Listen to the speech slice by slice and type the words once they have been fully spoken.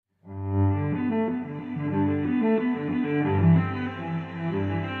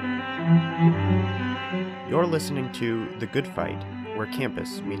You're listening to The Good Fight, where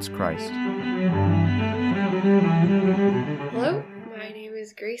campus meets Christ. Hello, my name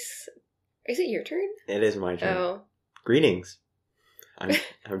is Grace. Is it your turn? It is my turn. Oh. Greetings. I'm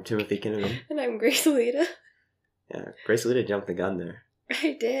Timothy Kinnaman. And I'm Grace-Elleda. Yeah, Grace-Elleda jumped the gun there.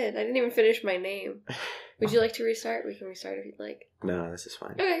 I did. I didn't even finish my name. Would you like to restart? We can restart if you'd like. No, this is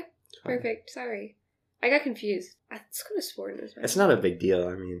fine. Okay, perfect. Sorry. I got confused. I was going to swear in this. It's not a big deal.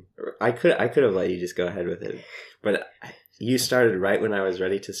 I mean, I could have let you just go ahead with it. But you started right when I was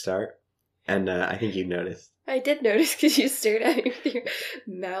ready to start. And I think you noticed. I did notice because you stared at me with your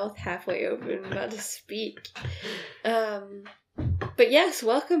mouth halfway open, about to speak. But yes,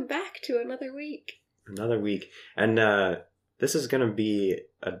 welcome back to another week. Another week. And this is going to be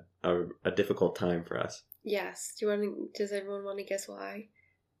a difficult time for us. Yes. Does everyone want to guess why?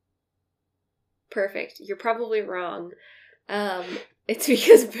 Perfect. You're probably wrong. It's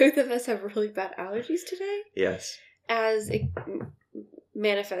because both of us have really bad allergies today. Yes. As it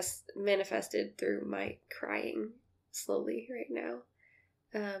manifested through my crying slowly right now.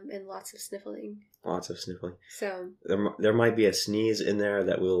 And lots of sniffling. Lots of sniffling. So there might be a sneeze in there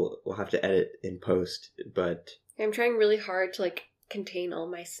that we'll have to edit in post, but I'm trying really hard to contain all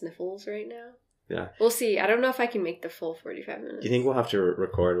my sniffles right now. Yeah. We'll see. I don't know if I can make the full 45 minutes. Do you think we'll have to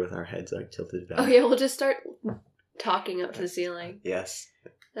record with our heads tilted back? Oh yeah, we'll just start talking up to the ceiling. Yes.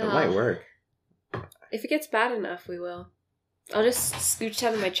 That might work. If it gets bad enough, we will. I'll just scooch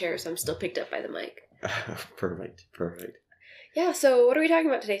out of my chair so I'm still picked up by the mic. Perfect. Yeah, so what are we talking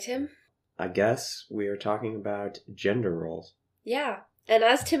about today, Tim? I guess we are talking about gender roles. Yeah, and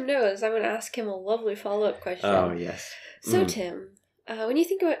as Tim knows, I'm going to ask him a lovely follow-up question. Oh, yes. So, Tim, when you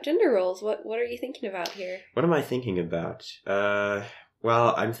think about gender roles, what are you thinking about here? What am I thinking about?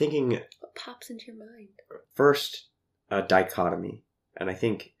 Well, I'm thinking... What pops into your mind? First, a dichotomy. And I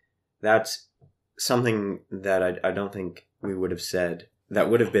think that's something that I don't think we would have said that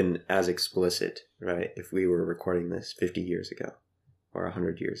would have been as explicit, right, if we were recording this 50 years ago, or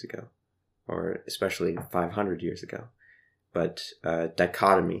 100 years ago, or especially 500 years ago. But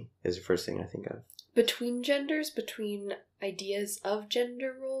dichotomy is the first thing I think of. Between genders? Between ideas of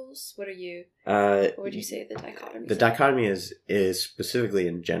gender roles? What would you say the dichotomy is? The dichotomy is specifically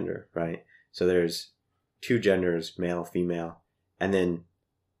in gender, right? So there's two genders, male, female, and then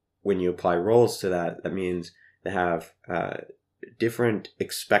when you apply roles to that, that means they have different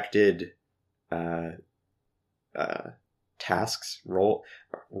expected tasks,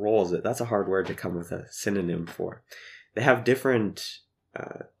 roles. That's a hard word to come with a synonym for. They have different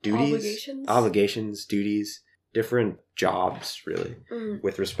duties, obligations, duties, different jobs, really,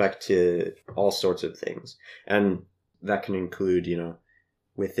 with respect to all sorts of things. And that can include,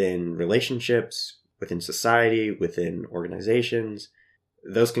 within relationships, within society, within organizations.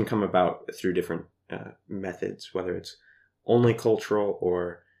 Those can come about through different methods, whether it's only cultural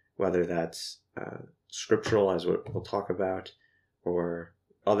or whether that's scriptural, as we'll talk about, or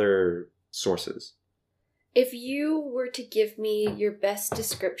other sources. If you were to give me your best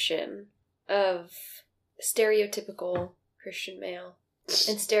description of stereotypical Christian male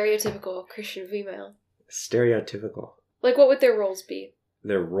and stereotypical Christian female. Stereotypical. What would their roles be?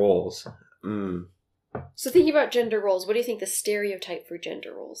 Their roles. So thinking about gender roles, what do you think the stereotype for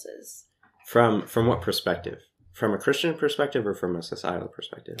gender roles is? From what perspective? From a Christian perspective or from a societal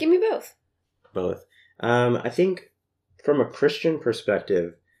perspective? Give me both. Both. I think from a Christian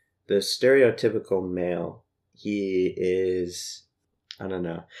perspective, the stereotypical male, he is, I don't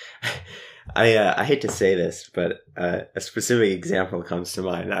know. I hate to say this, but a specific example comes to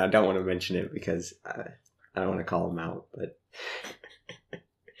mind. I don't want to mention it because I don't want to call him out, but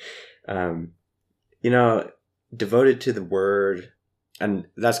devoted to the word, and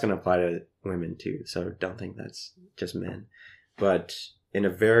that's going to apply to women too, so don't think that's just men, but in a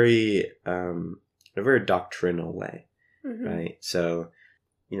very doctrinal way, right? So,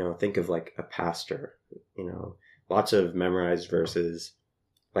 think of a pastor, lots of memorized verses,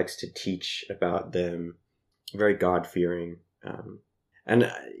 likes to teach about them, very God-fearing,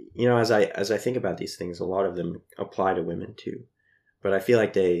 and as I think about these things, a lot of them apply to women too, but I feel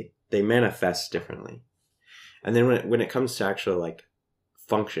like they manifest differently. And then when it comes to actual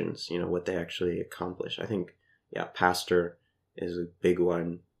functions, what they actually accomplish, I think, pastor is a big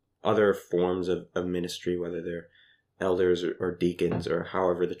one. Other forms of ministry, whether they're elders or deacons or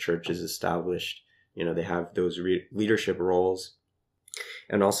however the church is established, they have those leadership roles.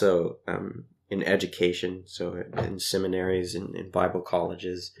 And also in education, so in seminaries and in Bible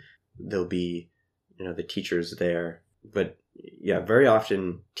colleges, there'll be, the teachers there. But very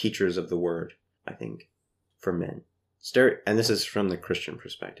often teachers of the word, I think, for men. And this is from the Christian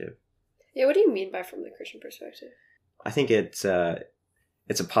perspective. Yeah, what do you mean by from the Christian perspective? I think it's a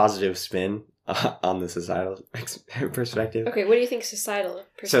positive spin on the societal perspective. Okay, what do you think societal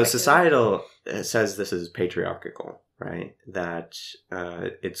perspective? So societal says this is patriarchal, right? That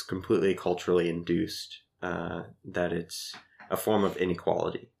it's completely culturally induced, that it's a form of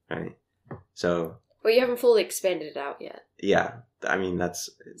inequality, right? So... Well, you haven't fully expanded it out yet. Yeah, I mean, that's...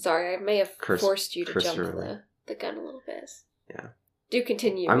 Sorry, I may have forced you to jump the gun a little bit. Yeah. Do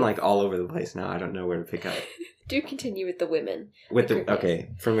continue. I'm like all over the place now. I don't know where to pick up. Do continue with the women.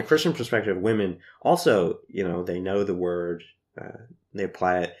 Okay, from the Christian perspective, women also, they know the word, they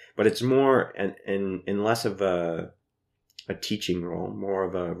apply it, but it's more in less of a teaching role, more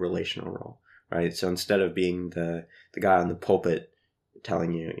of a relational role, right? So instead of being the guy on the pulpit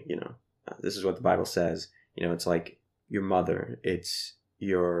telling you, this is what the Bible says, it's like your mother, it's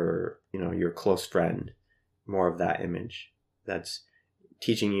your close friend, more of that image that's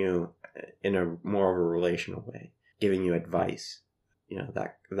teaching you in a more of a relational way, giving you advice,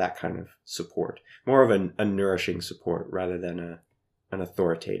 that kind of support, more of a nourishing support rather than an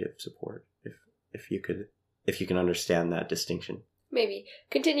authoritative support. If you can understand that distinction. Maybe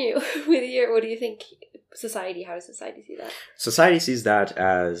continue with your. What do you think? Society. How does society see that? Society sees that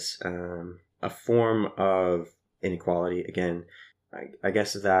as a form of inequality. Again, I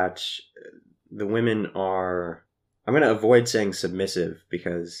guess that the women are. I'm going to avoid saying submissive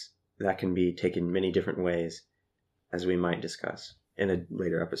because that can be taken many different ways, as we might discuss in a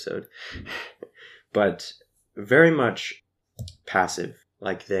later episode. But very much passive,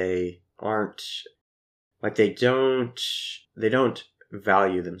 like they aren't, like they don't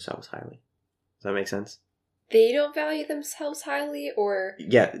value themselves highly. Does that make sense? They don't value themselves highly, or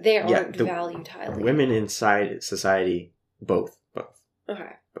they aren't valued highly? Women inside society, both.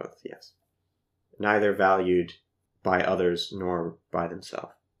 Okay. Both, yes. Neither valued by others nor by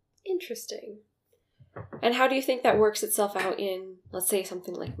themselves. Interesting. And how do you think that works itself out in, let's say,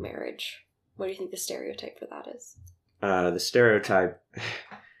 something like marriage? What do you think the stereotype for that is? The stereotype,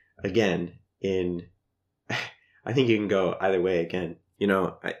 again, I think you can go either way again.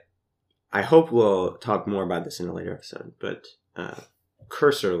 I hope we'll talk more about this in a later episode, but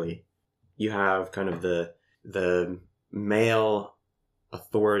cursorily, you have kind of the male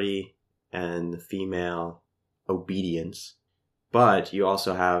authority and the female obedience, but you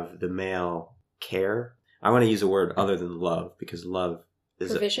also have the male care. I want to use a word other than love, because love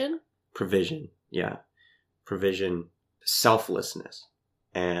is provision, yeah. Provision, selflessness,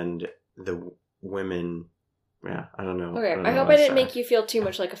 and the women, yeah, I don't know. Okay, I hope I didn't make you feel too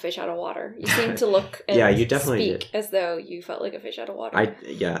much like a fish out of water. You seem to look and you definitely speak as though you felt like a fish out of water.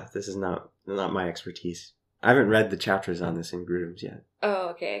 This is not my expertise. I haven't read the chapters on this in Grudem's yet. Oh,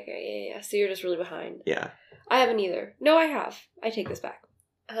 okay, yeah. So you're just really behind. Yeah. I haven't either. No, I have. I take this back.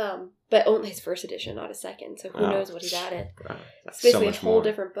 But only his first edition, not his second. So who knows what he's added. It's basically a whole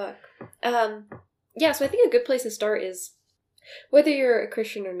different book. Yeah, so I think a good place to start is, whether you're a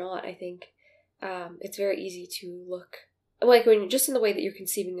Christian or not, I think it's very easy to look, like when just in the way that you're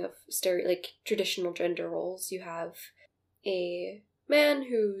conceiving of traditional gender roles. You have a man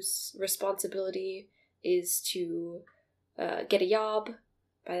whose responsibility is to get a job.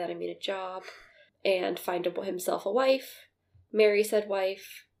 By that I mean a job. And find himself a wife, marry said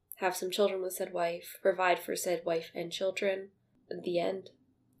wife, have some children with said wife, provide for said wife and children. At the end,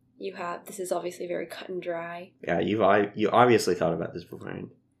 this is obviously very cut and dry. Yeah, you obviously thought about this beforehand.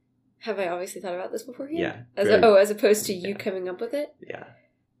 Have I obviously thought about this beforehand? Yeah. As opposed to you coming up with it? Yeah.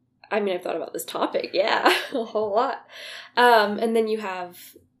 I mean, I've thought about this topic, yeah, a whole lot. And then you have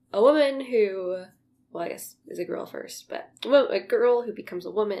a woman who, well, I guess is a girl first, but a girl who becomes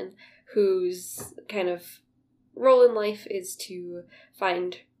a woman whose kind of role in life is to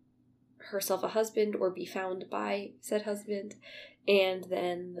find herself a husband or be found by said husband, and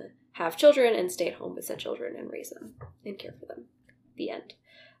then have children and stay at home with said children and raise them and care for them. The end.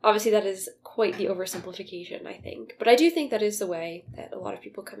 Obviously, that is quite the oversimplification, I think. But I do think that is the way that a lot of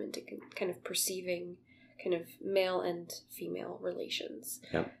people come into kind of perceiving kind of male and female relations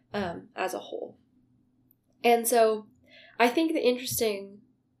as a whole. And so I think the interesting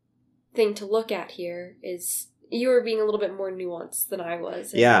thing to look at here is you were being a little bit more nuanced than I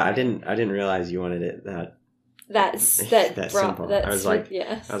was. Yeah, I didn't realize you wanted it that simple. I was like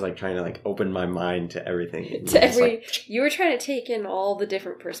trying to like open my mind to everything. You were trying to take in all the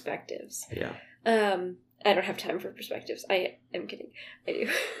different perspectives. Yeah. I don't have time for perspectives. I am kidding. I do.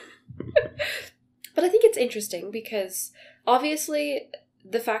 But I think it's interesting because obviously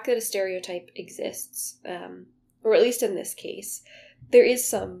the fact that a stereotype exists, or at least in this case, there is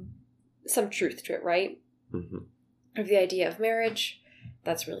some truth to it, right? Mm-hmm. Of the idea of marriage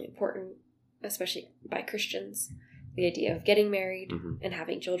that's really important, especially by Christians. The idea of getting married and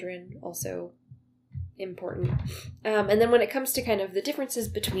having children, also important. And then when it comes to kind of the differences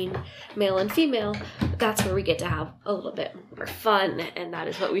between male and female, that's where we get to have a little bit more fun, and that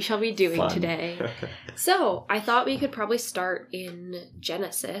is what we shall be doing today. So I thought we could probably start in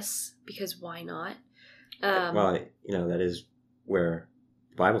Genesis, because why not? Well, that is where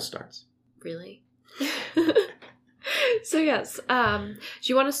the Bible starts. Really? So yes, do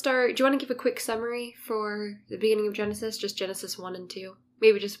you want to give a quick summary for the beginning of Genesis? Just Genesis 1 and 2?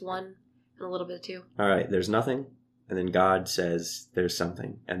 Maybe just 1 and a little bit of 2. All right, there's nothing, and then God says there's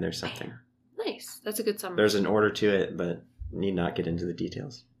something, and there's something. Nice. That's a good summary. There's an order to it, but need not get into the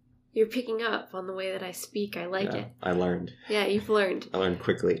details. You're picking up on the way that I speak. I like it. I learned. Yeah, you've learned. I learned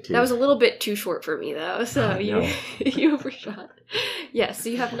quickly, too. That was a little bit too short for me, though, so No. you overshot. Yes, so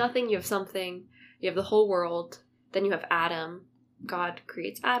you have nothing, you have something, you have the whole world, then you have Adam. God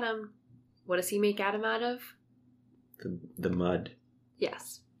creates Adam. What does he make Adam out of? The mud.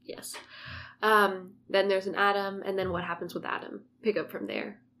 Yes. Then there's an Adam, and then what happens with Adam? Pick up from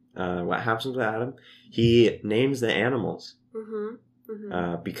there. What happens with Adam? He names the animals.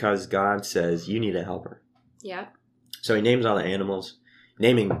 Because God says, you need a helper. Yeah. So he names all the animals.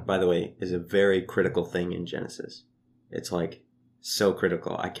 Naming, by the way, is a very critical thing in Genesis. It's like so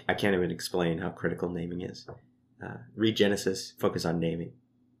critical. I can't even explain how critical naming is. Read Genesis, focus on naming.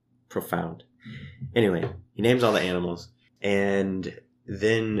 Profound. Anyway, he names all the animals. And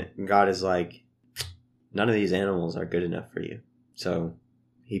then God is like, none of these animals are good enough for you. So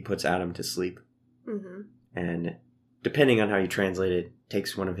he puts Adam to sleep. And depending on how you translate it,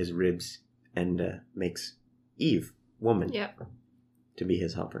 takes one of his ribs and makes Eve, woman, to be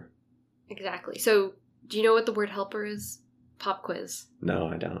his helper. Exactly. So do you know what the word helper is? Pop quiz. No,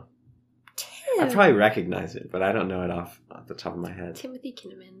 I don't. Tim. I probably recognize it, but I don't know it off the top of my head. Timothy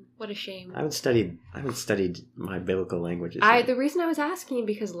Kinnaman. What a shame. I haven't studied my biblical languages. The reason I was asking,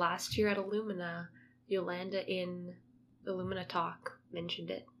 because last year at Illumina, Yolanda in Illumina Talk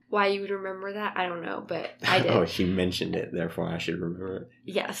mentioned it. Why you would remember that, I don't know, but I did. Oh, she mentioned it, therefore I should remember it.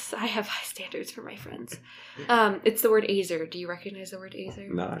 Yes, I have high standards for my friends. It's the word azer. Do you recognize the word azer?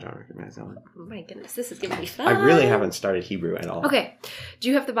 No, I don't recognize that one. Oh my goodness, this is going to be fun. I really haven't started Hebrew at all. Okay. Do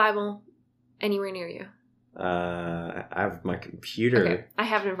you have the Bible anywhere near you? I have my computer. Okay, I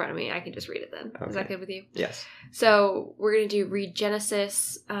have it in front of me. I can just read it then. Okay. Is that good with you? Yes. So we're going to read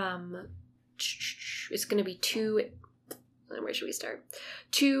Genesis. It's going to be 2... Where should we start?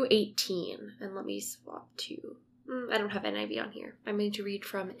 2:18. And let me swap to... I don't have NIV on here. I'm going to read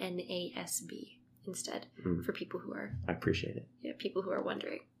from NASB instead for people who are... I appreciate it. Yeah, people who are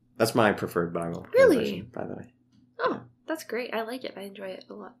wondering. That's my preferred Bible. Really? Translation, by the way. Oh, that's great. I like it. I enjoy it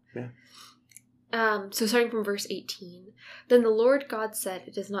a lot. Yeah. So starting from verse 18. Then the Lord God said,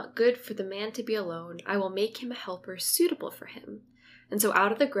 "It is not good for the man to be alone. I will make him a helper suitable for him." And so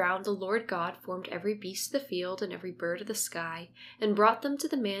out of the ground the Lord God formed every beast of the field and every bird of the sky, and brought them to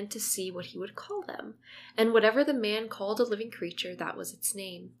the man to see what he would call them. And whatever the man called a living creature, that was its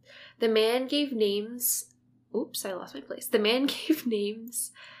name. The man gave names... Oops, I lost my place. The man gave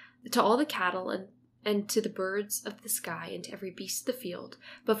names to all the cattle and to the birds of the sky and to every beast of the field.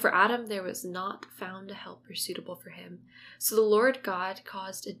 But for Adam there was not found a helper suitable for him. So the Lord God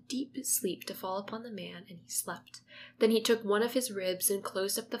caused a deep sleep to fall upon the man, and he slept. Then he took one of his ribs and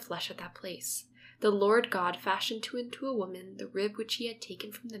closed up the flesh at that place. The Lord God fashioned into a woman the rib which he had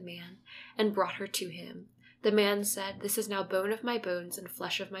taken from the man, and brought her to him. The man said, "This is now bone of my bones and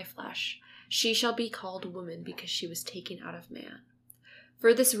flesh of my flesh. She shall be called woman, because she was taken out of man.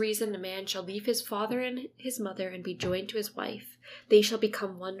 For this reason a man shall leave his father and his mother and be joined to his wife. They shall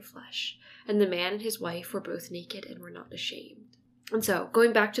become one flesh. And the man and his wife were both naked and were not ashamed." And so,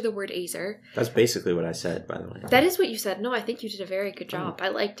 going back to the word azer. That's basically what I said, by the way. That is what you said. No, I think you did a very good job. I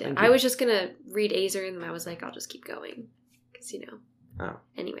liked it. I was just going to read azer, and then I was like, I'll just keep going. Because, Oh.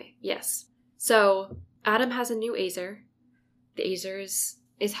 Anyway, yes. So, Adam has a new azer. The azer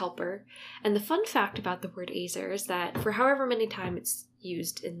is helper. And the fun fact about the word azer is that for however many times it's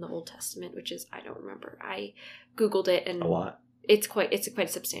used in the Old Testament, which is, I don't remember. I Googled it, and a lot. It's quite a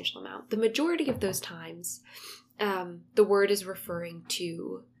substantial amount. The majority of those times, the word is referring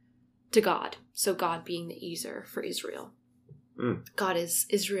to God. So God being the Ezer for Israel. God is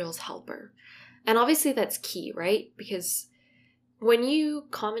Israel's helper. And obviously that's key, right? Because when you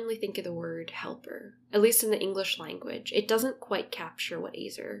commonly think of the word helper, at least in the English language, it doesn't quite capture what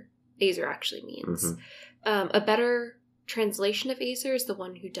Ezer actually means. A better translation of azer is the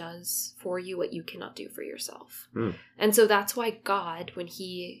one who does for you what you cannot do for yourself. And so that's why God, when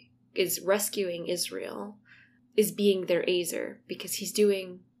he is rescuing Israel, is being their Azer, because he's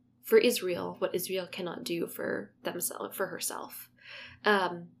doing for Israel what Israel cannot do for herself.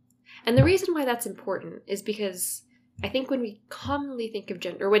 And the reason why that's important is because I think when we commonly think of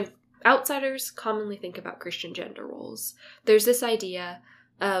gender, or when outsiders commonly think about Christian gender roles, there's this idea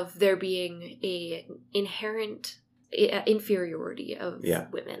of there being a inherent inferiority of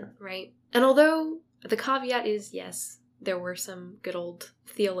women, right? And although the caveat is, yes, there were some good old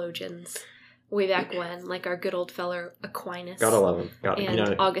theologians way back when, like our good old fellow Aquinas. Gotta love them.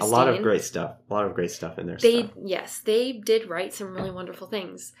 Augustine. A lot of great stuff. A lot of great stuff in there. Yes, they did write some really wonderful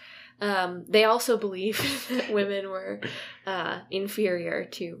things. They also believed that women were inferior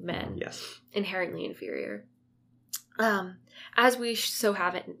to men. Yes. Inherently inferior. As we so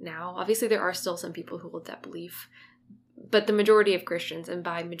have it now, obviously there are still some people who hold that belief, but the majority of Christians, and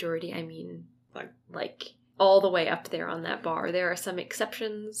by majority I mean like all the way up there on that bar. There are some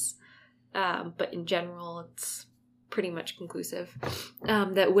exceptions, but in general it's pretty much conclusive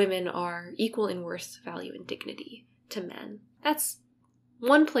that women are equal in worth, value, and dignity to men. That's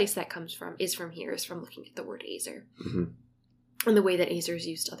one place that comes from, is from looking at the word Azer. Mm-hmm. And the way that Azer is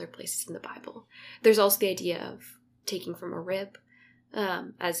used other places in the Bible. There's also the idea of taking from a rib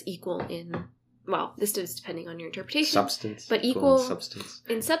as equal in, well, this is depending on your interpretation. Substance. But equal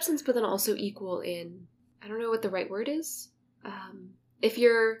in substance, but then also equal in, I don't know what the right word is. If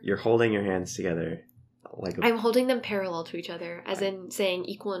you're holding your hands together. I'm holding them parallel to each other, as in saying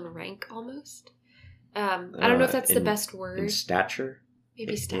equal in rank almost. I don't know if that's the best word. In stature?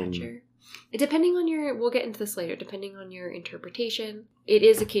 Maybe stature. Depending on your, we'll get into this later, depending on your interpretation, it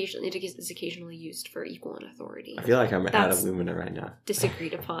is occasionally used for equal in authority. I feel like I'm out of Lumina right now.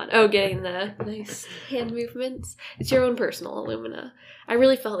 Disagreed upon. Oh, getting the nice hand movements. It's your own personal Illumina. I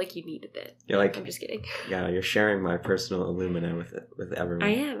really felt like you needed it. I'm just kidding. Yeah, you're sharing my personal Illumina with everyone.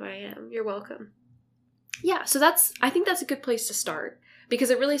 I am. You're welcome. Yeah, so I think that's a good place to start, because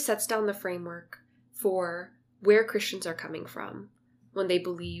it really sets down the framework for where Christians are coming from when they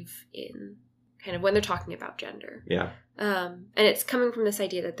believe in, kind of when they're talking about gender. Yeah. And it's coming from this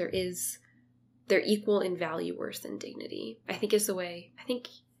idea that they're equal in value, worth, and dignity. I think is the way,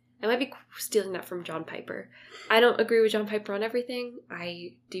 I might be stealing that from John Piper. I don't agree with John Piper on everything.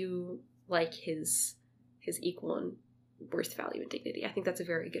 I do like his equal in worth, value, and dignity. I think that's a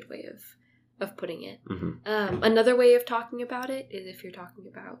very good way of putting it. Mm-hmm. Another way of talking about it is if you're talking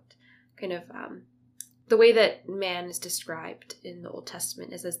about kind of the way that man is described in the Old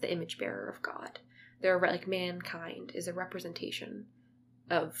Testament is as the image bearer of God. They're like mankind is a representation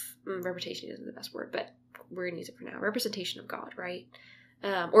isn't the best word, but we're going to use it for now. Representation of God, right?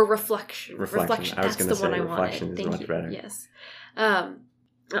 Or reflection. Reflection. I was going to say one I reflection wanted. is Thank much you. better. Yes.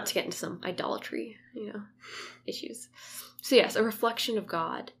 Not to get into some idolatry, issues. So yes, a reflection of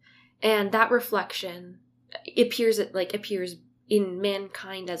God. And that reflection appears in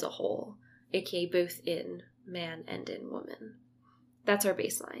mankind as a whole, aka both in man and in woman. That's our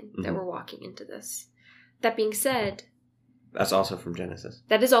baseline that we're walking into this. That being said, that's also from Genesis.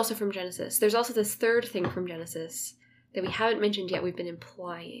 That is also from Genesis. There's also this third thing from Genesis that we haven't mentioned yet. We've been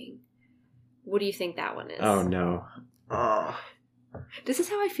implying. What do you think that one is? Oh no. Oh. This is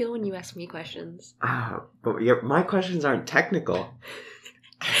how I feel when you ask me questions. But my questions aren't technical.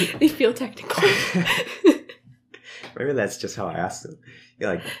 They feel technical. Maybe that's just how I ask them.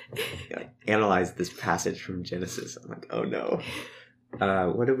 You analyze this passage from Genesis. I'm like, oh no.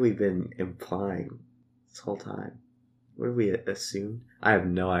 What have we been implying this whole time? What have we assumed? I have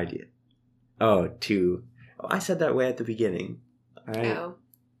no idea. I said that way at the beginning. All right. Oh,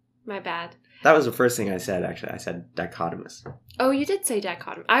 my bad. That was the first thing I said, actually. I said dichotomous. Oh, you did say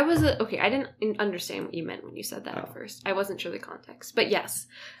dichotomous. I didn't understand what you meant when you said that at first. I wasn't sure the context. But yes,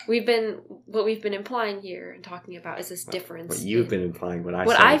 what we've been implying here and talking about is this difference. What you've been implying, what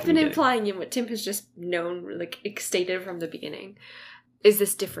I've been implying and what Tim has just known, stated from the beginning, is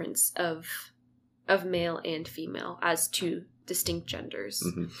this difference of male and female as two distinct genders.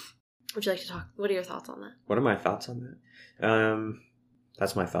 Mm-hmm. Would you like to talk? What are your thoughts on that? What are my thoughts on that?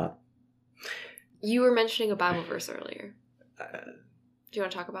 That's my thought. You were mentioning a Bible verse earlier. Do you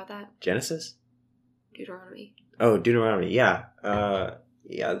want to talk about that? Genesis? Deuteronomy. Oh, Deuteronomy, yeah.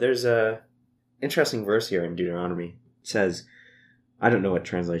 There's a interesting verse here in Deuteronomy. It says, I don't know what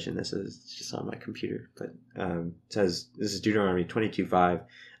translation this is. It's just on my computer. But it says, this is Deuteronomy 22:5.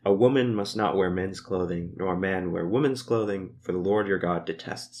 A woman must not wear men's clothing, nor a man wear women's clothing, for the Lord your God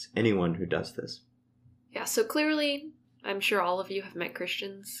detests anyone who does this. Yeah, so clearly, I'm sure all of you have met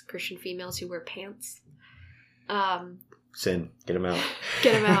Christian females who wear pants. Sin. Get them out.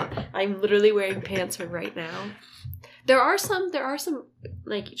 Get them out. I'm literally wearing pants right now. There are some,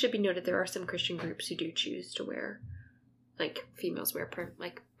 like, it should be noted, there are some Christian groups who do choose to wear, like, females wear,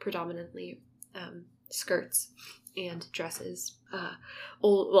 predominantly skirts and dresses.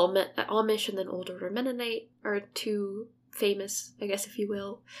 Amish and then Old Order Mennonite are two famous, I guess, if you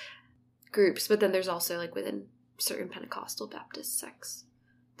will, groups. But then there's also, like, within certain Pentecostal Baptist sects,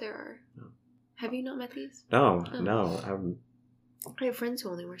 there are. Oh. Have you not met these? No. I have friends who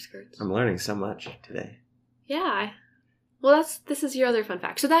only wear skirts. I'm learning so much today. Yeah. Well, this is your other fun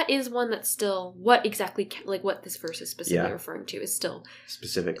fact. So that is one that's still, what exactly, like, what this verse is specifically referring to is still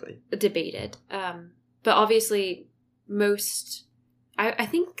specifically debated. But obviously, I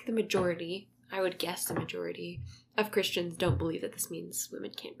think the majority, I would guess the majority of Christians don't believe that this means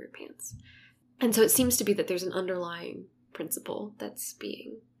women can't wear pants. And so it seems to be that there's an underlying principle that's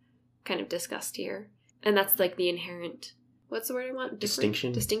being kind of discussed here. And that's, like, the inherent, what's the word I want?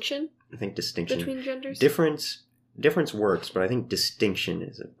 Distinction? I think distinction. Between genders? Difference works, but I think distinction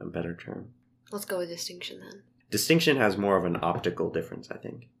is a better term. Let's go with distinction then. Distinction has more of an optical difference, I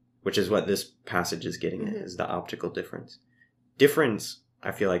think, which is what this passage is getting at, is the optical difference. Difference,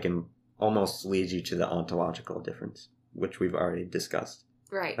 I feel like, almost leads you to the ontological difference, which we've already discussed.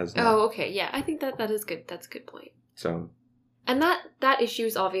 Right. Oh, okay. Yeah, I think that is good. That's a good point. So, and that issue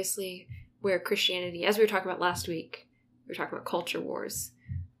is obviously where Christianity, as we were talking about last week, we were talking about culture wars.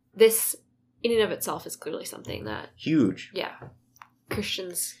 This, in and of itself, is clearly something that huge. Yeah,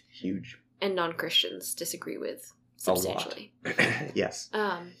 Christians huge and non-Christians disagree with substantially. A lot. Yes.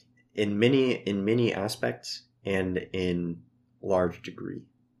 In many aspects and in large degree.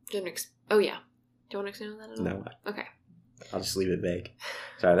 Oh yeah. Do you want to expand on that at all? No. Okay. I'll just leave it vague.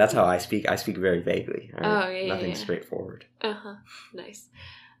 Sorry, that's how I speak. I speak very vaguely. Right? Oh yeah. Nothing straightforward. Nice.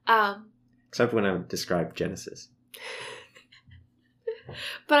 Except when I describe Genesis.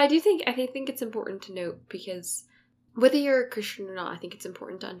 But I think it's important to note, because whether you're a Christian or not, I think it's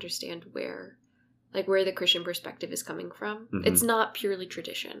important to understand where the Christian perspective is coming from. Mm-hmm. It's not purely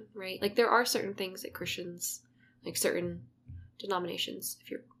tradition, right? Like, there are certain things that Christians, like certain denominations,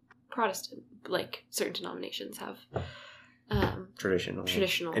 if you're Protestant, like certain denominations have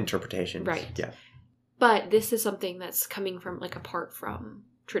traditional interpretations. Right. Yeah. But this is something that's coming from, like, apart from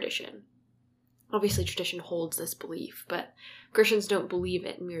tradition. Obviously, tradition holds this belief, but Christians don't believe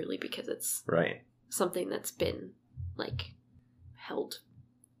it merely because it's right. something that's been, like, held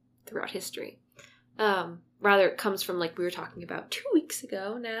throughout history. Rather, it comes from, like we were talking about 2 weeks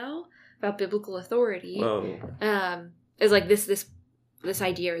ago now, about biblical authority. Whoa. Is like this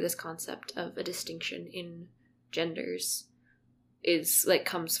idea, or this concept of a distinction in genders is, like,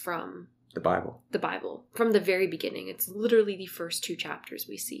 comes from the Bible. From the very beginning. It's literally the first 2 chapters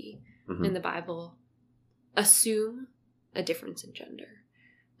we see in the Bible assume a difference in gender.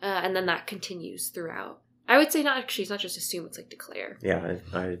 And then that continues throughout. I would say it's not just assume, it's like declare. Yeah,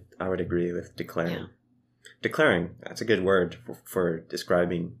 I would agree with declaring. Yeah. Declaring, that's a good word for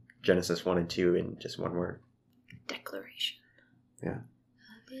describing Genesis 1 and 2 in just one word. Declaration. Yeah.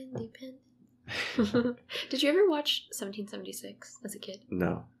 Of independence. Did you ever watch 1776 as a kid?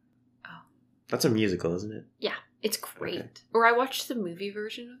 No. Oh. That's a musical, isn't it? Yeah, it's great. Okay. Or I watched the movie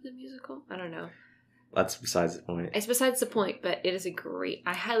version of the musical. I don't know. That's besides the point. It's besides the point, but it is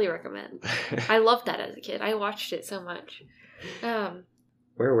I highly recommend. I loved that as a kid. I watched it so much. Where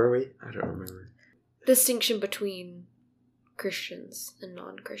were we? I don't remember. Distinction between Christians and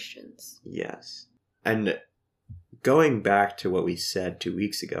non-Christians. Yes. And going back to what we said 2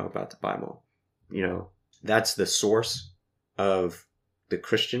 weeks ago about the Bible, that's the source of the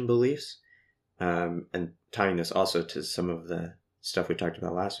Christian beliefs. And tying this also to some of the stuff we talked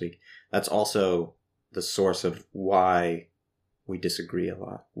about last week, that's also the source of why we disagree a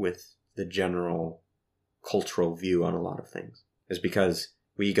lot with the general cultural view on a lot of things. Is because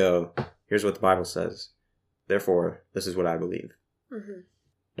we go, here's what the Bible says, therefore, this is what I believe. Mm-hmm.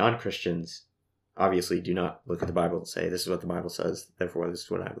 Non-Christians obviously do not look at the Bible and say, this is what the Bible says, therefore, this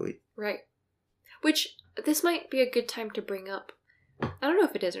is what I believe. Right. Which, this might be a good time to bring up, I don't know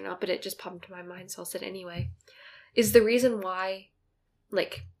if it is or not, but it just popped into my mind, so I'll say it anyway, is the reason why,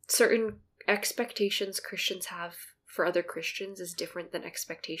 like, certain expectations Christians have for other Christians is different than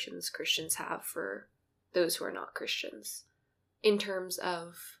expectations Christians have for those who are not Christians. In terms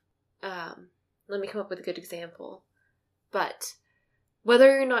of, let me come up with a good example, but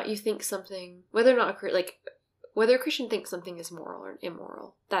whether or not you think something, whether a Christian thinks something is moral or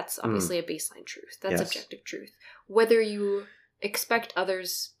immoral, that's obviously a baseline truth. That's objective truth. Whether you expect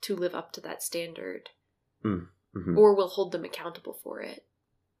others to live up to that standard or will hold them accountable for it,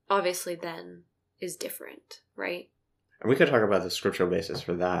 obviously then is different, right? And we could talk about the scriptural basis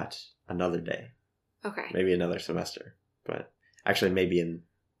for that another day. Okay. Maybe another semester. But actually, maybe in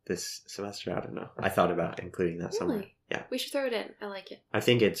this semester, I don't know. I thought about including that somewhere. Really? Yeah. We should throw it in. I like it. I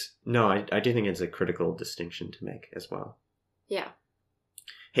think it's... No, I do think it's a critical distinction to make as well. Yeah.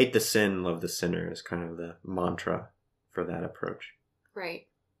 Hate the sin, love the sinner is kind of the mantra for that approach. Right.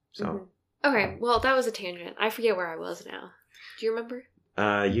 So... Mm-hmm. Okay, well, that was a tangent. I forget where I was now. Do you remember?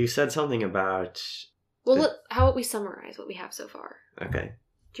 You said something about... Well, how about we summarize what we have so far? Okay.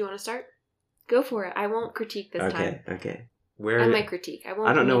 Do you want to start? Go for it. I won't critique this time. Okay. I might critique. I won't.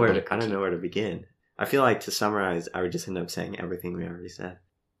 I don't know where to begin. I feel like to summarize, I would just end up saying everything we already said.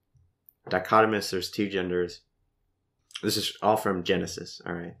 Dichotomous, there's two genders. This is all from Genesis,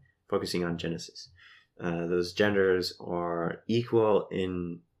 all right? Focusing on Genesis. Those genders are equal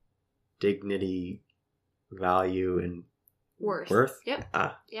in dignity, value, and worth? Yep.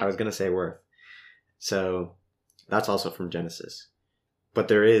 I was going to say worth. So that's also from Genesis. But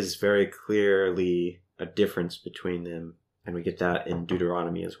there is very clearly a difference between them, and we get that in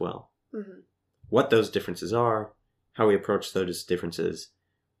Deuteronomy as well. Mm-hmm. What those differences are, how we approach those differences,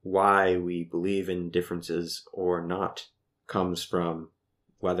 why we believe in differences or not, comes from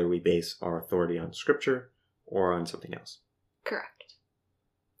whether we base our authority on Scripture or on something else. Correct.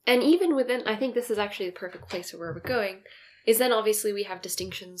 And even within, I think this is actually the perfect place where we're going, is then obviously we have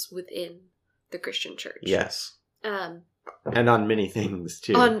distinctions within the Christian church. Yes. And on many things,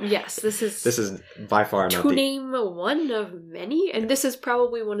 too. This is by far not to name one of many, and this is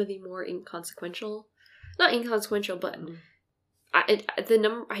probably one of the more inconsequential, not inconsequential, but the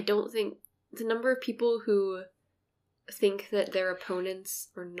number of people who think that their opponents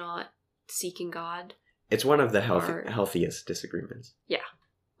are not seeking God. It's one of the healthiest disagreements. Yeah.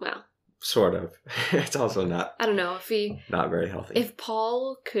 Well. Sort of. It's also not. I don't know not very healthy. If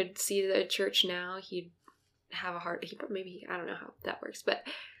Paul could see the church now, he'd have a heart. I don't know how that works, but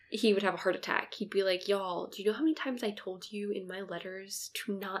he would have a heart attack. He'd be like, "Y'all, do you know how many times I told you in my letters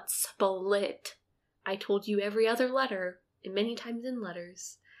to not split? I told you every other letter, and many times in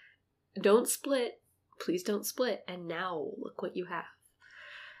letters, don't split. Please don't split. And now look what you have."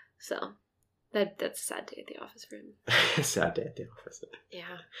 So. That's a sad day at the office for him. Sad day at the office.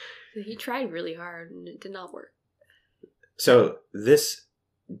 Yeah. He tried really hard and it did not work. So this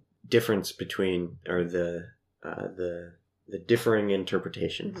difference between, or the differing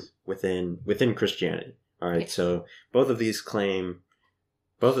interpretations within Christianity. All right. Yes. So both of these claims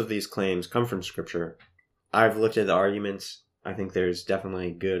come from Scripture. I've looked at the arguments. I think there's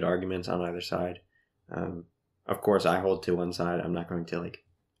definitely good arguments on either side. Of course, I hold to one side. I'm not going to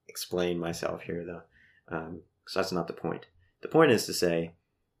explain myself here, though, because that's not the point. The point is to say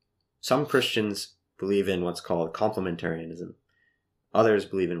some Christians believe in what's called complementarianism. Others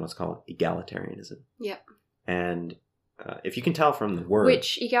believe in what's called egalitarianism. Yep. And if you can tell from the word...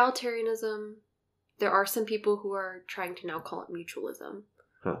 Which egalitarianism, there are some people who are trying to now call it mutualism.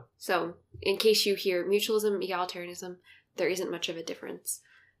 Huh. So, in case you hear mutualism, egalitarianism, there isn't much of a difference.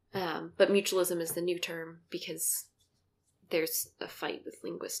 But mutualism is the new term because there's a fight with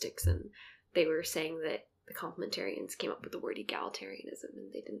linguistics, and they were saying that the complementarians came up with the word egalitarianism,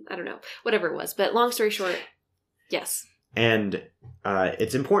 and they didn't, I don't know, whatever it was. But long story short, yes. And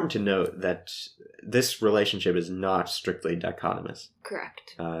it's important to note that this relationship is not strictly dichotomous.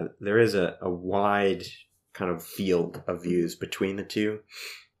 Correct. There is a wide kind of field of views between the two,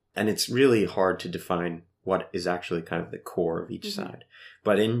 and it's really hard to define what is actually kind of the core of each side.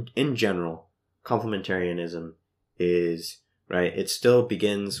 But in general, complementarianism is, right, it still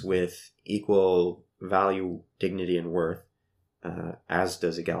begins with equal value, dignity, and worth, as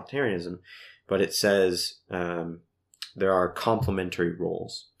does egalitarianism, but it says there are complementary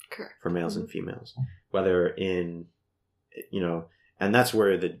roles. Correct. For males and females, whether in, and that's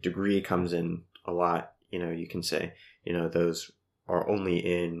where the degree comes in a lot. You can say, those are only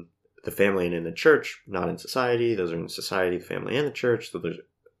in the family and in the church, not in society. Those are in society, the family, and the church. So there's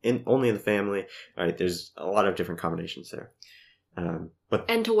only in the family. All right, there's a lot of different combinations there.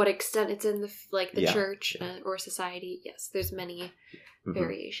 And to what extent it's in the church or society? Yes, there's many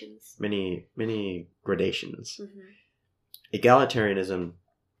variations, many gradations. Egalitarianism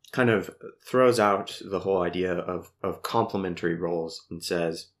kind of throws out the whole idea of complementary roles and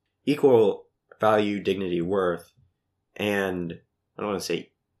says equal value, dignity, worth, and I don't want to say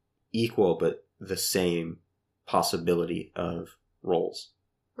equal, but the same possibility of roles.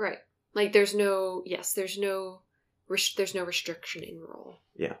 Right. There's no restriction in role.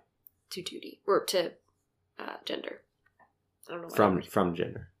 Yeah. To duty or to gender. I don't know. From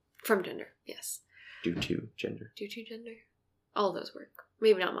gender. From gender. Yes. Due to gender. Due to gender. All of those work.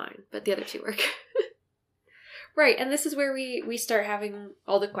 Maybe not mine, but the other two work. Right, and this is where we start having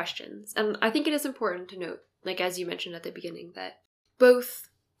all the questions. And I think it is important to note, like as you mentioned at the beginning, that both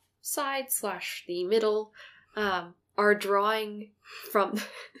sides / the middle are drawing from...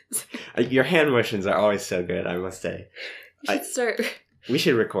 Your hand motions are always so good, I must say. We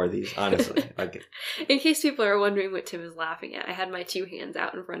should record these, honestly. Like, in case people are wondering what Tim is laughing at, I had my 2 hands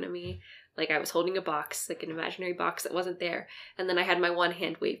out in front of me, like I was holding a box, like an imaginary box that wasn't there, and then I had my one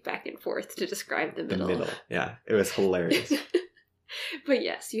hand waved back and forth to describe the middle. The middle, yeah. It was hilarious. But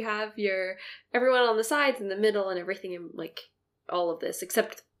yes, you have everyone on the sides and the middle and everything in, like, all of this,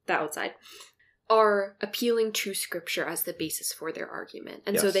 except the outside, are appealing to Scripture as the basis for their argument.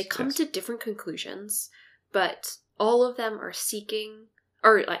 And so they come to different conclusions, but all of them are seeking,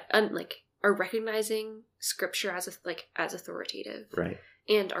 or are recognizing Scripture as authoritative, right?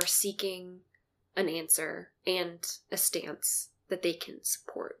 And are seeking an answer and a stance that they can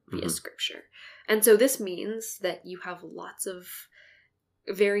support via Scripture. And so this means that you have lots of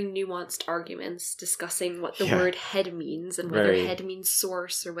very nuanced arguments discussing what the word head means, and whether head means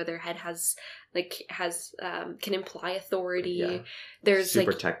source, or whether head has can imply authority. Yeah. There's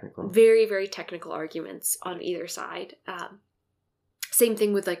super technical, very, very technical arguments on either side. Same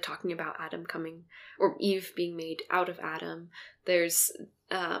thing with like talking about Adam coming, or Eve being made out of Adam. There's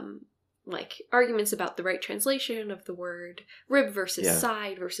like arguments about the right translation of the word rib versus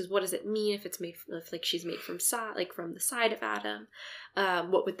side versus what does it mean if it's made if like she's made from side, like from the side of Adam.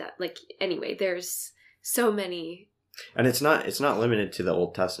 What would that like? Anyway, there's so many. And it's not limited to the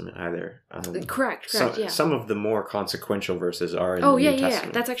Old Testament either. Correct. Yeah. Some of the more consequential verses are in the New Testament.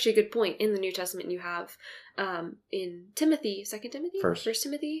 Yeah. That's actually a good point. In the New Testament, you have in Timothy, 2 Timothy, First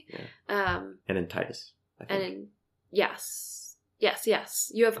Timothy, and in Titus, I think. And in yes.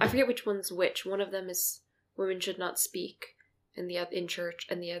 You have, I forget which one's which. One of them is women should not speak in church,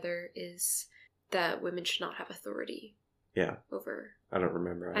 and the other is that women should not have authority. Yeah. Over. I don't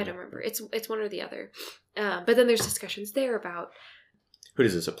remember. I don't remember. It's one or the other. But then there's discussions there about who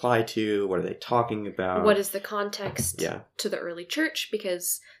does this apply to? What are they talking about? What is the context to the early church?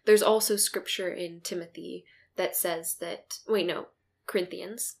 Because there's also scripture in Timothy that says that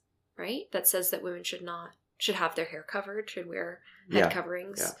Corinthians, right? That says that women should have their hair covered, should wear head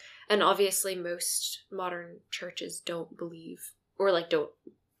coverings. Yeah. And obviously most modern churches don't believe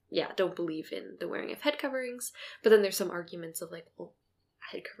don't believe in the wearing of head coverings. But then there's some arguments of like, well,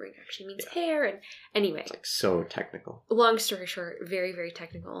 head covering actually means hair. And anyway. It's like so technical. Long story short, very, very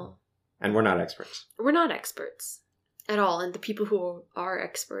technical. And we're not experts. We're not experts at all. And the people who are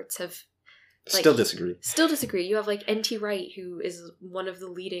experts have still disagree. You have like N.T. Wright, who is one of the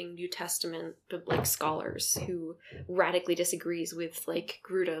leading New Testament scholars, who radically disagrees with like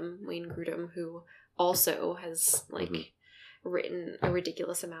Wayne Grudem, who also has written a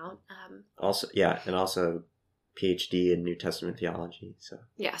ridiculous amount. Also PhD in New Testament theology. So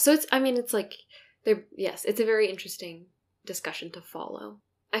it's it's a very interesting discussion to follow.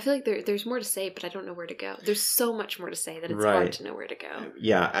 I feel like there's more to say, but I don't know where to go. There's so much more to say that it's hard to know where to go.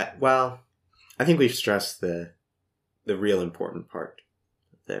 Yeah, I think we've stressed the real important part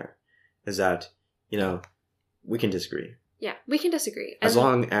there is that, we can disagree. Yeah, we can disagree. As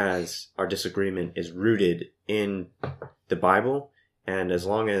long as our disagreement is rooted in the Bible, and as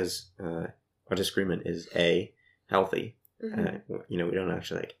long as our disagreement is healthy, we don't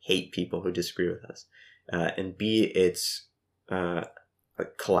actually hate people who disagree with us, and B, it's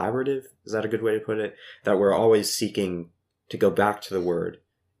collaborative. Is that a good way to put it? That we're always seeking to go back to the Word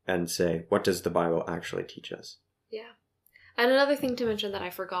and say, what does the Bible actually teach us? Yeah. And another thing to mention that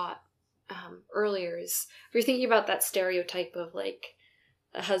I forgot earlier is, if you're thinking about that stereotype of like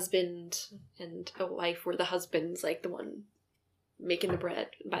a husband and a wife where the husband's like the one making the bread,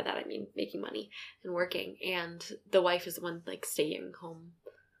 by that I mean making money and working, and the wife is the one like staying home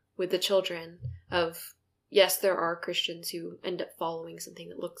with the children, yes, there are Christians who end up following something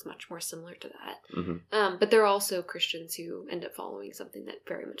that looks much more similar to that. Mm-hmm. But there are also Christians who end up following something that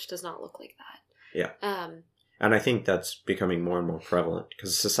very much does not look like that. Yeah. And I think that's becoming more and more prevalent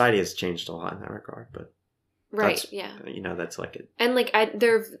because society has changed a lot in that regard. But that's like it. And like I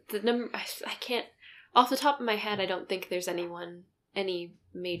can't, off the top of my head, I don't think there's any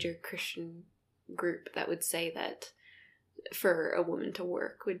major Christian group that would say that for a woman to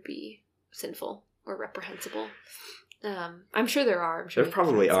work would be sinful or reprehensible. I'm sure there are. There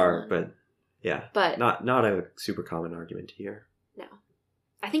probably are, but not a super common argument to hear. No,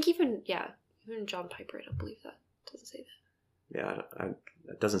 I think even John Piper, I don't believe that doesn't say that. Yeah,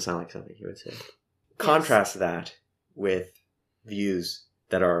 that doesn't sound like something he would say. Yes. Contrast that with views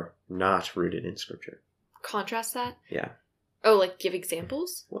that are not rooted in Scripture. Contrast that? Yeah. Oh, like give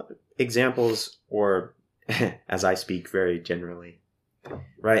examples? Well, examples or as I speak very generally.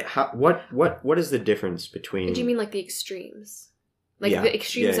 Right? What is the difference between... Do you mean like the extremes? Like Yeah. the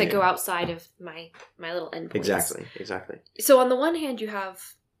extremes Yeah, that go outside of my little endpoints. Exactly. So on the one hand, you have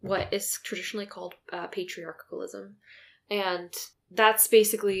what is traditionally called patriarchalism. And that's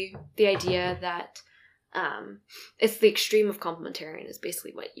basically the idea that it's the extreme of complementarian is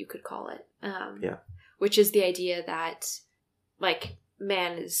basically what you could call it. Which is the idea that, like,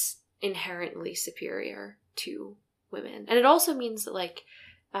 man is inherently superior to women. And it also means that, like,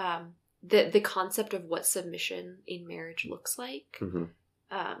 the concept of what submission in marriage looks like. Mm-hmm.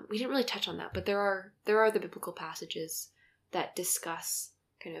 We didn't really touch on that, but there are the biblical passages that discuss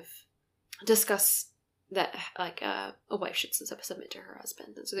that, like, a wife should submit to her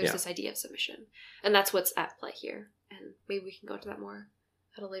husband. And so there's this idea of submission. And that's what's at play here. And maybe we can go into that more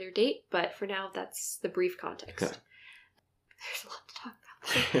at a later date. But for now, that's the brief context. Okay. There's a lot to talk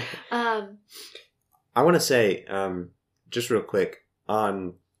about. I want to say, just real quick,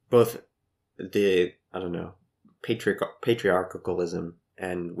 on both the, I don't know, patriarchalism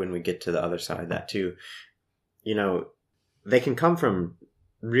and when we get to the other side of that too, you know, they can come from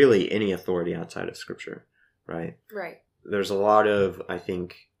really any authority outside of Scripture, right? Right. There's a lot of, I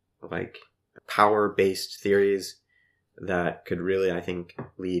think, like power-based theories that could really, I think,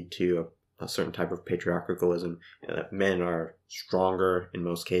 lead to a certain type of patriarchalism, and that men are stronger in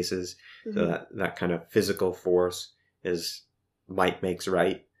most cases. Mm-hmm. So that kind of physical force is might makes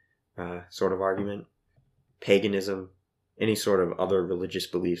right sort of argument. Paganism, any sort of other religious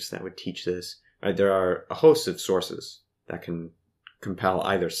beliefs that would teach this. Right? There are a host of sources that can compel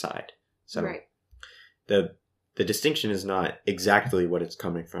either side. So right. The distinction is not exactly what it's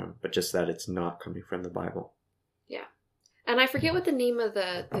coming from, but just that it's not coming from the Bible. Yeah. And I forget what the name of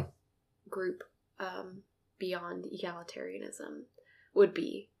the group beyond egalitarianism would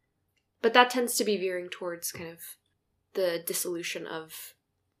be. But that tends to be veering towards kind of the dissolution of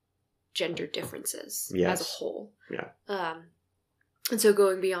gender differences as a whole. Yeah. And so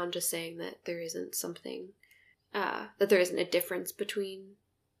going beyond just saying that there isn't something, that there isn't a difference between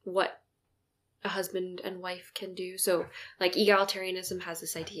what a husband and wife can do. So, like, egalitarianism has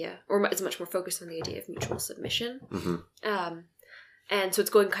this idea, or is much more focused on the idea of mutual submission. Mm-hmm. And so it's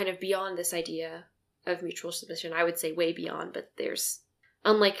going kind of beyond this idea of mutual submission. I would say way beyond, but there's,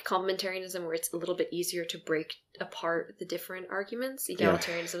 unlike complementarianism where it's a little bit easier to break apart the different arguments,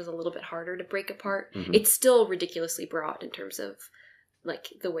 egalitarianism is a little bit harder to break apart. Mm-hmm. It's still ridiculously broad in terms of, like,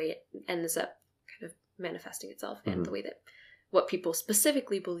 the way it ends up kind of manifesting itself and the way that what people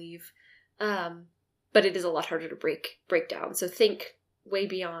specifically believe. But it is a lot harder to break down. So think way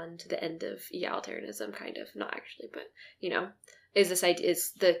beyond the end of egalitarianism, kind of. Not actually, but, you know, is this idea,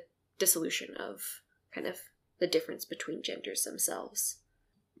 is the dissolution of kind of the difference between genders themselves.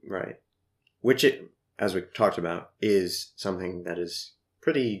 Right. Which, as we talked about, is something that is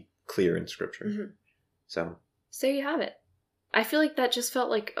pretty clear in Scripture. Mm-hmm. So there you have it. I feel like that just felt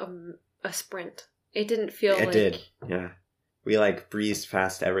like a sprint. It didn't feel like... It did, yeah. We, like, breezed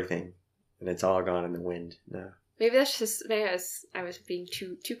past everything, and it's all gone in the wind now. Maybe that's just... Maybe I was being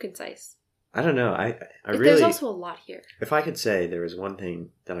too concise. I don't know. I really... There's also a lot here. If I could say there was one thing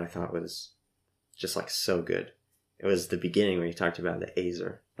that I thought was just, like, so good, it was the beginning when you talked about the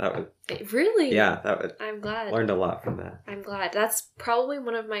Azer. That was... Really? Yeah, that was... I'm glad. Learned a lot from that. I'm glad. That's probably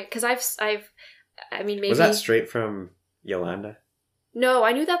one of my... Because I mean, maybe... Was that straight from Yolanda? No,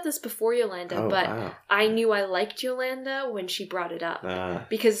 I knew that this before Yolanda, but wow. I knew I liked Yolanda when she brought it up.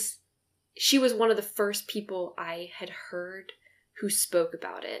 Because she was one of the first people I had heard who spoke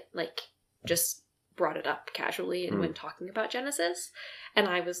about it. Like, just brought it up casually and when talking about Genesis. And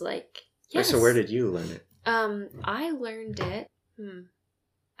I was like, yes. So where did you learn it? I learned it,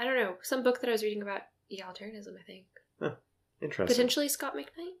 I don't know, some book that I was reading about egalitarianism, I think. Huh. Interesting. Potentially Scott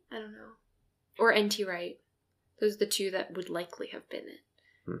McKnight? I don't know. Or N.T. Wright. Those are the two that would likely have been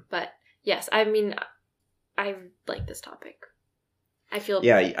it. But, yes, I mean, I like this topic. I feel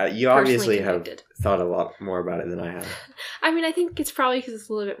you obviously convicted. Have thought a lot more about it than I have. I mean, I think it's probably because it's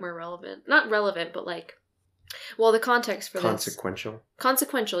a little bit more relevant. Not relevant, but like, well, the context for Consequential? this.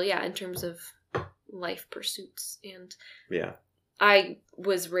 Consequential, yeah, in terms of life pursuits. And yeah, I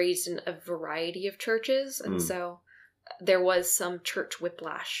was raised in a variety of churches, and so there was some church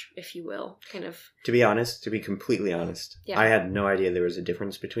whiplash, if you will, kind of. To be completely honest, I had no idea there was a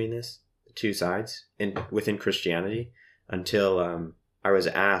difference between the two sides within Christianity until I was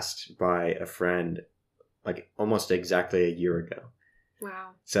asked by a friend, like almost exactly a year ago.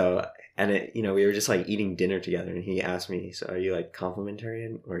 Wow. So, and we were just like eating dinner together, and he asked me, "So are you like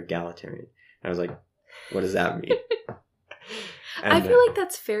complementarian or egalitarian?" And I was like, "What does that mean?" I feel like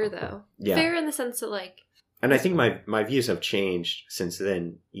that's fair, though. Yeah. Fair in the sense that, like, And I think my views have changed since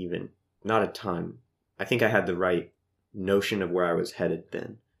then, even. Not a ton. I think I had the right notion of where I was headed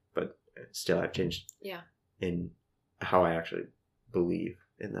then, but still I've changed in how I actually believe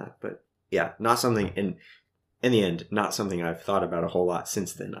in that. But yeah, not something, in the end, not something I've thought about a whole lot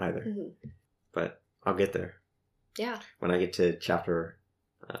since then either. Mm-hmm. But I'll get there. Yeah. When I get to chapter,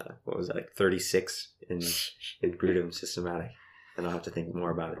 36 in Grudem Systematic, and I'll have to think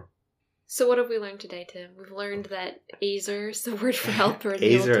more about it. So what have we learned today, Tim? We've learned that Azer is the word for helper in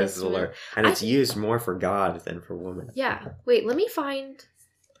the Old Testament. Azer is the word. And it's used more for God than for woman. Yeah. Wait, let me find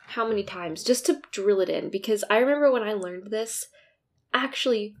how many times, just to drill it in, because I remember when I learned this,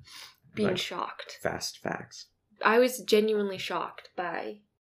 actually being shocked. Fast facts. I was genuinely shocked by...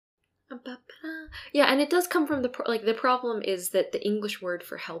 Yeah, and it does come from the problem is that the English word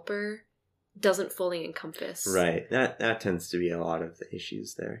for helper doesn't fully encompass. Right. That tends to be a lot of the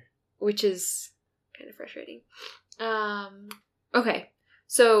issues there. Which is kind of frustrating. Okay,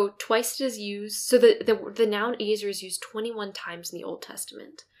 so twice it is used. So the noun Azer is used 21 times in the Old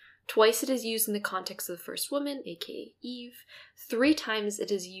Testament. Twice it is used in the context of the first woman, aka Eve. 3 times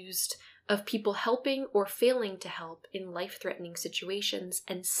it is used of people helping or failing to help in life-threatening situations,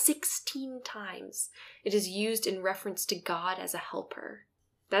 and 16 times it is used in reference to God as a helper.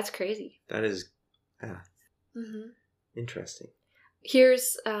 That's crazy. That is interesting.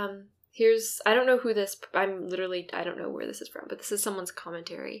 Here's I don't know who this, I don't know where this is from, but this is someone's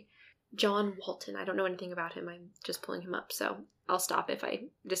commentary. John Walton. I don't know anything about him. I'm just pulling him up, so I'll stop if I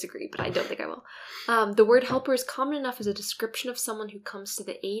disagree, but I don't think I will. The word helper is common enough as a description of someone who comes to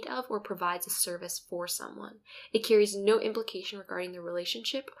the aid of or provides a service for someone. It carries no implication regarding the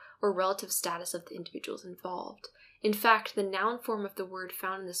relationship or relative status of the individuals involved. In fact, the noun form of the word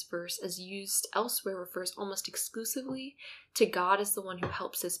found in this verse, as used elsewhere, refers almost exclusively to God as the one who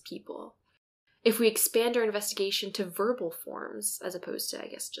helps his people. If we expand our investigation to verbal forms, as opposed to, I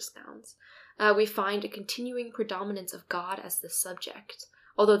guess, just nouns, we find a continuing predominance of God as the subject,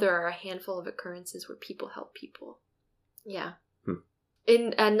 although there are a handful of occurrences where people help people. Yeah.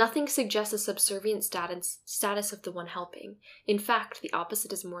 Nothing suggests a subservient status of the one helping. In fact, the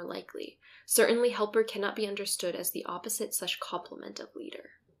opposite is more likely. Certainly, helper cannot be understood as the opposite/complement of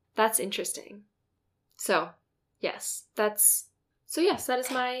leader. That's interesting. Yes, that is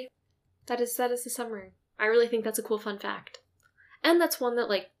the summary. I really think that's a cool fun fact. And that's one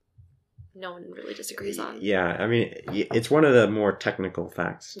that, no one really disagrees on. Yeah, I mean, it's one of the more technical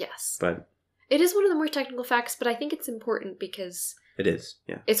facts. Yes. But it is one of the more technical facts, but I think it's important because... It is,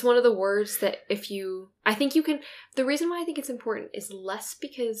 yeah. It's one of the words that the reason why I think it's important is less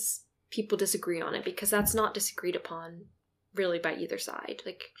because people disagree on it, because that's not disagreed upon really by either side.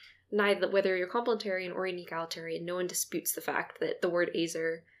 Neither, whether you're complementarian or an egalitarian, no one disputes the fact that the word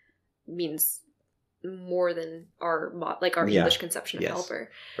Azer means more than our English conception of helper.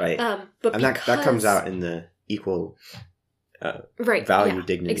 Right. But and that comes out in the equal value,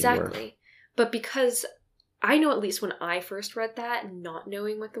 dignity exactly. Word. But because I know, at least when I first read that, not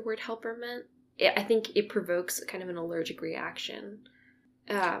knowing what the word helper meant, I think it provokes kind of an allergic reaction.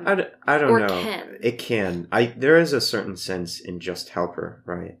 I don't know. It can. There is a certain sense in just helper,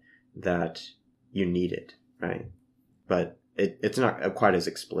 right? That you need it, right? But it's not quite as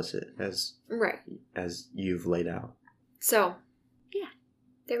explicit as you've laid out. So, yeah,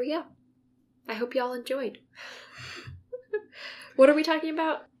 there we go. I hope y'all enjoyed. What are we talking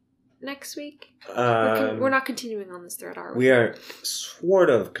about next week? We're not continuing on this thread, are we? We are sort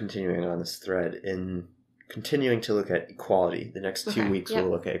of continuing on this thread in continuing to look at equality. The next 2 weeks we'll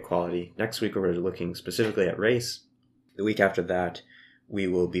look at equality. Next week we're looking specifically at race. The week after that we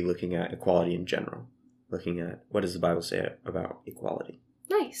will be looking at equality in general. Looking at what does the Bible say about equality.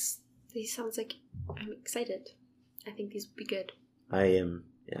 Nice. These sounds like I'm excited. I think these will be good. I am,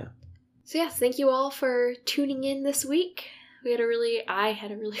 yeah. So yes, thank you all for tuning in this week. I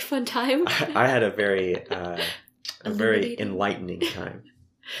had a really fun time. I had a very enlightening time.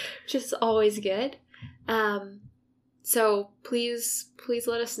 Just always good. So please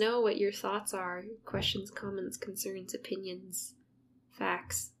let us know what your thoughts are. Questions, comments, concerns, opinions,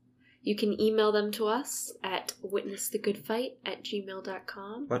 facts. You can email them to us at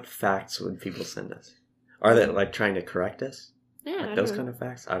witnessthegoodfight@gmail.com. What facts would people send us? Are they trying to correct us? Yeah, those kind of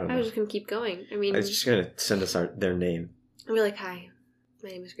facts? I don't know. I was just going to keep going. I was just going to send us their name. I'd be like, hi, my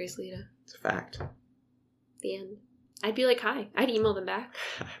name is Grace-Elleda. It's a fact. The end. I'd be like, hi. I'd email them back.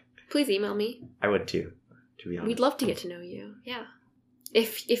 Please email me. I would too, to be honest. We'd love to get to know you. Yeah.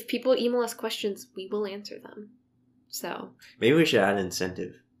 If people email us questions, we will answer them. So. Maybe we should add an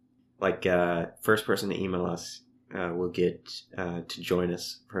incentive. First person to email us will get to join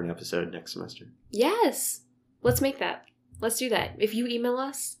us for an episode next semester. Yes. Let's make that. Let's do that. If you email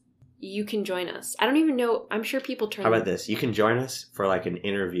us, you can join us. I don't even know. I'm sure people turn. How about this? You can join us for like an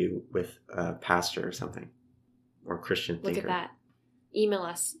interview with a pastor or something, or a Christian thinker. Look at that. Email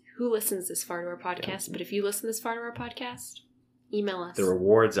us. Who listens this far to our podcast? Yeah. But if you listen this far to our podcast, email us. The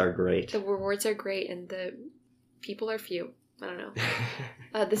rewards are great. The rewards are great, and the people are few. I don't know.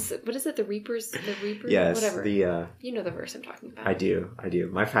 What is it? The Reapers? The Reapers? Yes. Whatever. You know the verse I'm talking about. I do.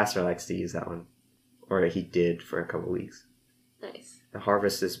 My pastor likes to use that one. Or he did for a couple weeks. Nice. The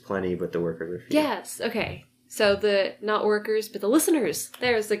harvest is plenty, but the workers are few. Yes. Okay. So the not workers, but the listeners.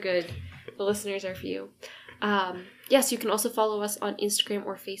 There's the good. The listeners are few. Yes, you can also follow us on Instagram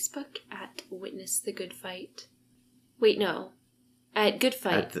or Facebook at Witness the Good Fight. Wait, no. At Good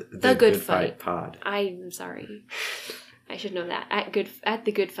Fight. At the Good Fight Pod. I'm sorry. I should know that. At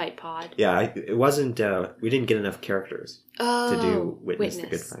the Good Fight Pod. Yeah, it wasn't. We didn't get enough characters to do Witness the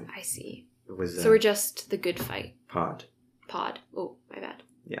Good Fight. I see. It was. So we're just the Good Fight Pod. Oh, my bad.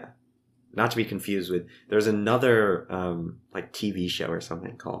 Yeah, not to be confused with. There's another like TV show or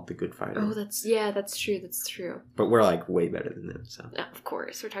something called The Good Fighter. Oh, that's true. That's true. But we're like way better than them. So of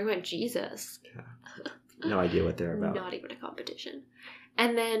course, we're talking about Jesus. Yeah. No idea what they're about. Not even a competition.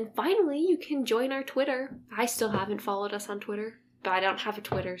 And then finally, you can join our Twitter. I still haven't followed us on Twitter, but I don't have a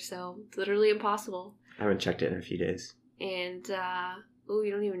Twitter, so it's literally impossible. I haven't checked it in a few days. And,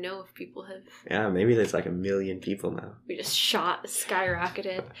 you don't even know if people have... Yeah, maybe there's like 1 million people now. We just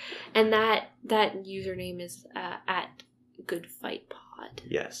skyrocketed. And that username is at Good Fight Pod.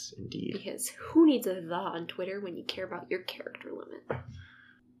 Yes, indeed. Because who needs a the on Twitter when you care about your character limit?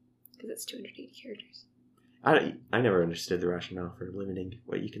 Because it's 280 characters. I never understood the rationale for limiting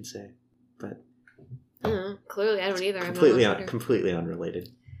what you can say, but clearly I don't either. Completely unrelated.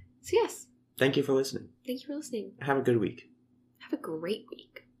 So yes, thank you for listening. Thank you for listening. Have a good week. Have a great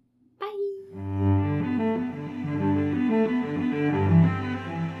week. Bye.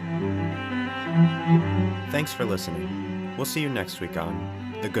 Thanks for listening. We'll see you next week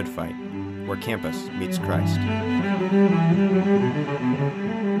on The Good Fight, where campus meets Christ.